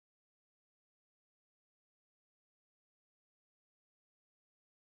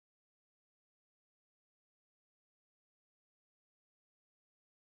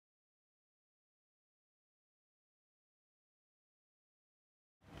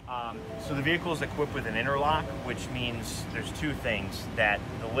So the vehicle is equipped with an interlock, which means there's two things: that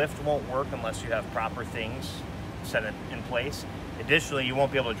the lift won't work unless you have proper things set in place. Additionally, you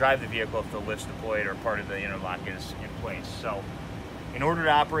won't be able to drive the vehicle if the lift's deployed or part of the interlock is in place. So in order to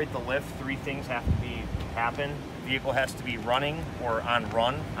operate the lift, three things have to happen. The vehicle has to be running or on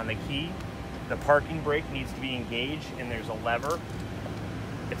run on the key. The parking brake needs to be engaged, and there's a lever.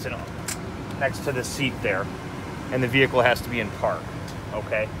 It's next to the seat there, and the vehicle has to be in park.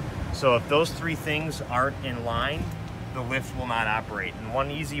 Okay, so if those three things aren't in line, the lift will not operate. And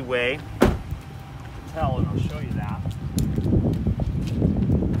one easy way to tell, and I'll show you that.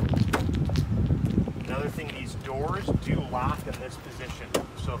 Another thing, these doors do lock in this position.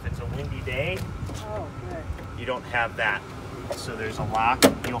 So if it's a windy day, you don't have that. So there's a lock,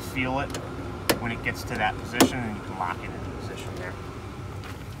 you'll feel it when it gets to that position, and you can lock it into position there.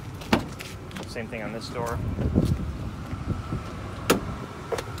 Same thing on this door.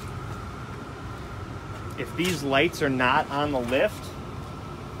 If these lights are not on the lift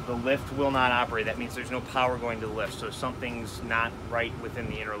will not operate. That means there's no power going to the lift. So something's not right within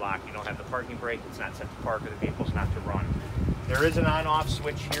the interlock. You don't have the parking brake, it's not set to park, or the vehicle's not to run. There is an on-off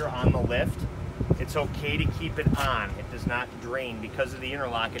switch here on the lift. It's okay to keep it on. It does not drain. Because of the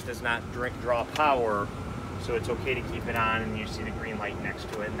interlock, it does not draw power. So it's okay to keep it on, and you see the green light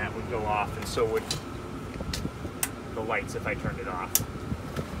next to it, and that would go off, and so would the lights if I turned it off.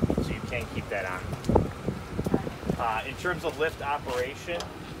 So you can keep that on. In terms of lift operation,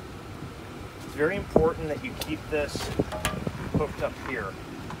 it's very important that you keep this hooked up here.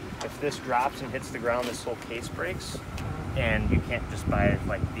 If this drops and hits the ground, this whole case breaks, and you can't just buy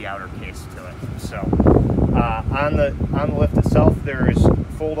like the outer case to it. So on the lift itself, there is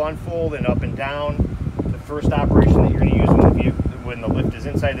fold, unfold, and up and down. The first operation that you're going to use when the lift is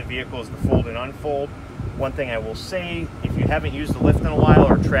inside the vehicle is the fold and unfold. One thing I will say, if you haven't used the lift in a while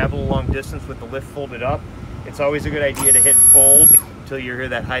or traveled a long distance with the lift folded up, it's always a good idea to hit fold until you hear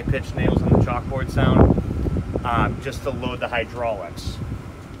that high-pitched nails on the chalkboard sound, just to load the hydraulics.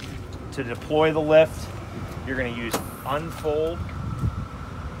 To deploy the lift, you're going to use unfold,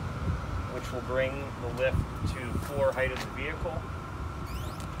 which will bring the lift to floor height of the vehicle.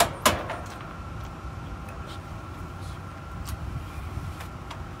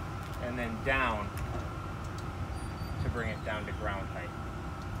 And then down to bring it down to ground height.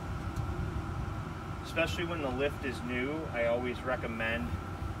 Especially when the lift is new, I always recommend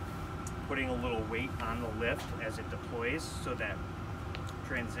putting a little weight on the lift as it deploys so that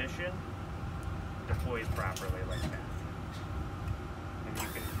transition deploys properly like that. And you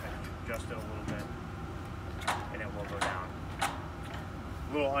can adjust it a little bit and it will go down.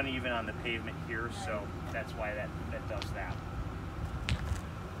 A little uneven on the pavement here, so that's why that does that.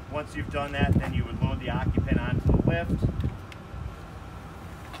 Once you've done that, then you would load the occupant onto the lift,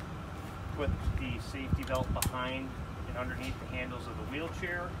 put the safety belt behind and underneath the handles of the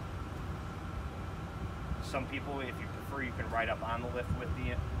wheelchair. Some people, if you prefer, you can ride up on the lift with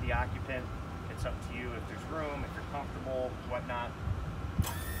the occupant. It's up to you if there's room, if you're comfortable, whatnot.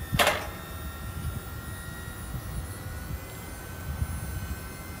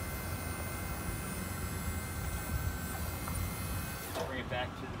 Bring it back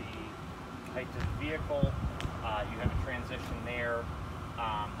to the height of the vehicle. You have a transition there.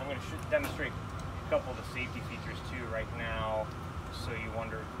 I'm going to demonstrate a couple of the safety features too right now, so you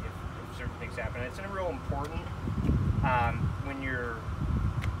wonder if certain things happen. It's real important when you're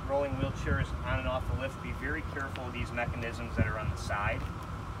rolling wheelchairs on and off the lift. Be very careful of these mechanisms that are on the side,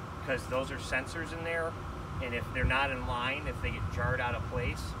 because those are sensors in there, and if they're not in line, if they get jarred out of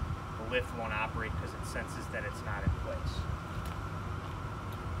place, the lift won't operate because it senses that it's not in place.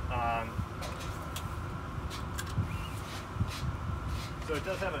 So it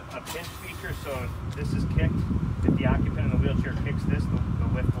does have a pinch feature, so if this is kicked, if the occupant in the wheelchair kicks this, the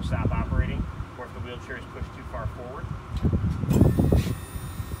lift will stop operating, or if the wheelchair is pushed too far forward.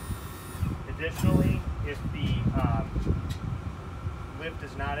 Additionally, if the lift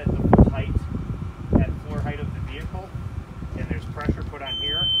is not at the full height, at floor height of the vehicle, and there's pressure put on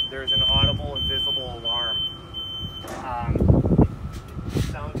here, there's an audible and visible alarm. It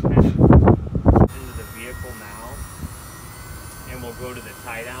sounds kind of into the vehicle now, and we'll go to the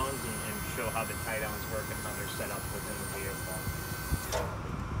tie downs and show how the tie downs work and how they're set up within the vehicle.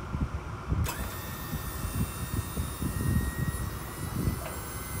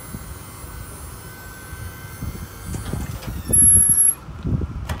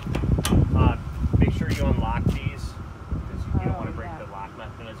 Make sure you unlock these, because you don't want to break the lock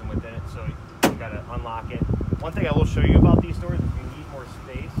mechanism within it, so you got to unlock it. One thing I will show you about these doors, if you need more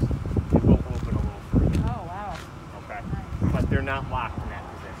space, it will open a little further. Oh, wow. Okay. Nice. But they're not locked in that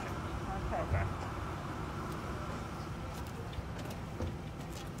position. Okay.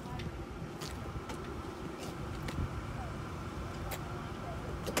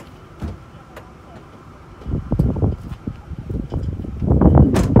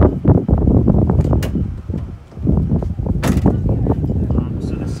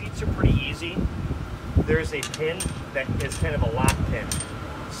 So the seats are pretty easy. There's a pin that is kind of a lock pin.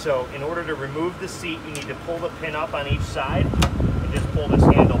 So in order to remove the seat, you need to pull the pin up on each side and just pull this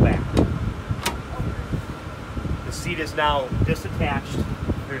handle back. The seat is now disattached.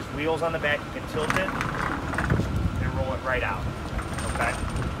 There's wheels on the back. You can tilt it and roll it right out. Okay.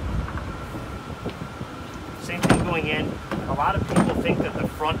 Same thing going in. A lot of people think that the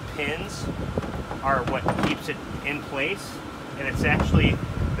front pins are what keeps it in place, and it's actually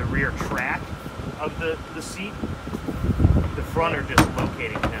the rear track of the seat. The front are just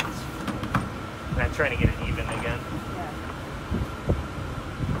locating pins. And I'm trying to get it even again.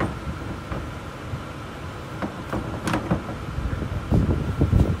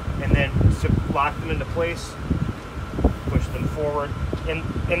 And then to lock them into place, push them forward.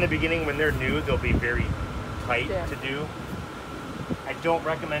 In the beginning, when they're new, they'll be very tight to do. I don't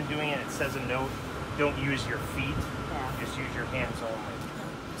recommend doing it. It says a note, don't use your feet, just use your hands only.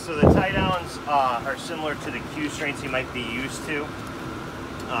 So the tie downs are similar to the Q strains you might be used to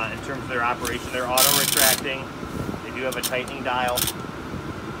in terms of their operation. They're auto retracting. They do have a tightening dial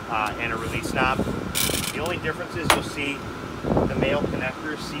and a release knob. The only difference is you'll see the male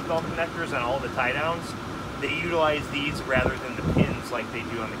connectors, seatbelt connectors on all the tie downs. They utilize these rather than the pins like they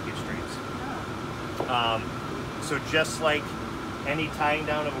do on the Q strains. So just like any tying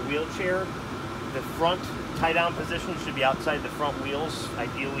down of a wheelchair, the front tie down position should be outside the front wheels,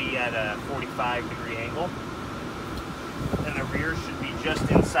 ideally at a 45-degree angle. And the rear should be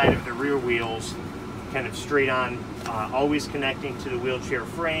just inside of the rear wheels, kind of straight on, always connecting to the wheelchair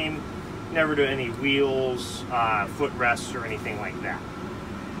frame, never to any wheels, footrests, or anything like that.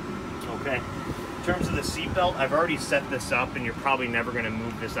 Okay. In terms of the seat belt, I've already set this up, and you're probably never going to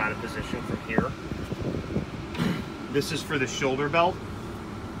move this out of position from here. This is for the shoulder belt.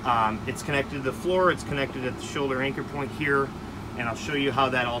 It's connected to the floor, it's connected at the shoulder anchor point here, and I'll show you how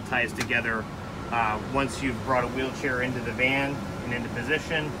that all ties together once you've brought a wheelchair into the van and into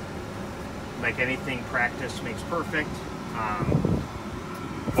position. Like anything, practice makes perfect.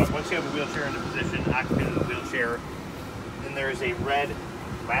 But once you have a wheelchair into position, occupant of the wheelchair, then there's a red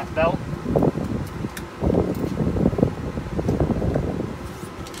lap belt.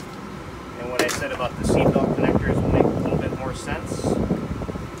 And what I said about the seatbelt connectors will make a little bit more sense.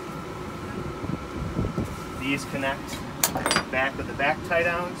 These connect back with the back tie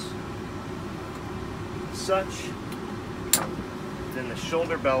downs, such. Then the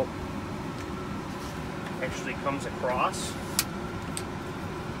shoulder belt actually comes across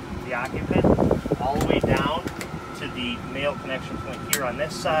the occupant all the way down to the male connection point here on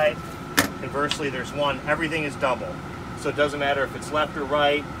this side. Conversely, there's one. Everything is double, so it doesn't matter if it's left or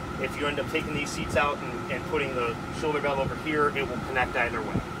right. If you end up taking these seats out and putting the shoulder belt over here, it will connect either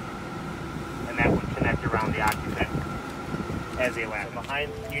way. And that would connect around the occupant as a lap.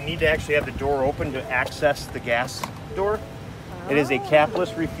 Behind, you need to actually have the door open to access the gas door. It is a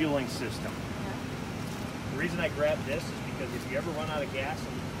capless refueling system. The reason I grabbed this is because if you ever run out of gas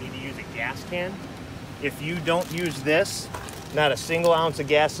and you need to use a gas can, if you don't use this, not a single ounce of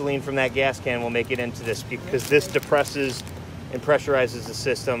gasoline from that gas can will make it into this, because this depresses and pressurizes the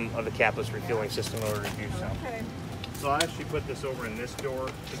system of the capless refueling system in order to do so. Okay. So I'll actually put this over in this door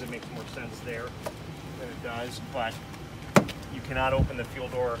because it makes more sense there than it does, but you cannot open the fuel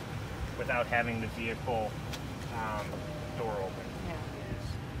door without having the vehicle door open. Yeah.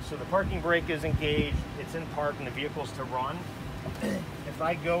 So the parking brake is engaged, it's in park, and the vehicle's to run. If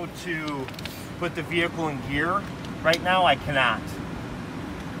I go to put the vehicle in gear, right now I cannot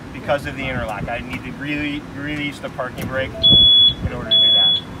because of the interlock. I need to release the parking brake in order to do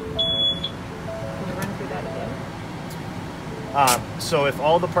that. Can you run through that again? So if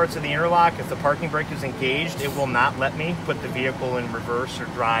all the parts of the interlock, if the parking brake is engaged, it will not let me put the vehicle in reverse or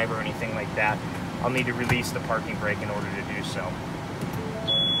drive or anything like that. I'll need to release the parking brake in order to do so.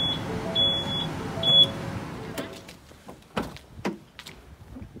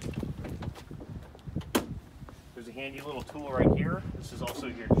 There's a handy little tool right here. This is also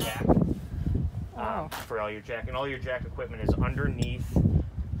your jack for all your jack. And all your jack equipment is underneath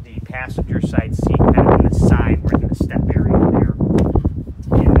the passenger side seat, kind of on the side where the step area there.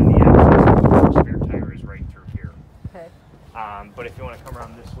 And then the access spare tire is right through here. Okay. But if you want to come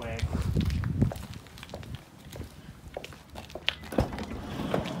around this way,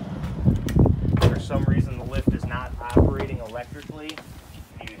 for some reason the lift is not operating electrically,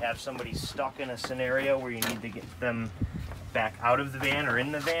 you have somebody stuck in a scenario where you need to get them back out of the van or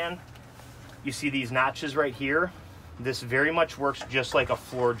in the van. You see these notches right here? This very much works just like a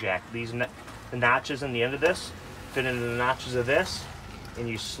floor jack. These the notches in the end of this fit into the notches of this, and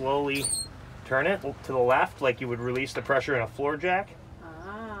you slowly turn it to the left like you would release the pressure in a floor jack,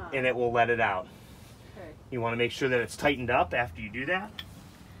 and it will let it out. Okay. You want to make sure that it's tightened up after you do that.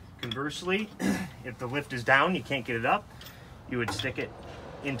 Conversely, if the lift is down, you can't get it up, you would stick it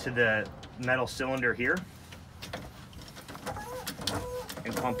into the metal cylinder here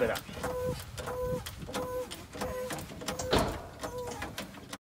and pump it up.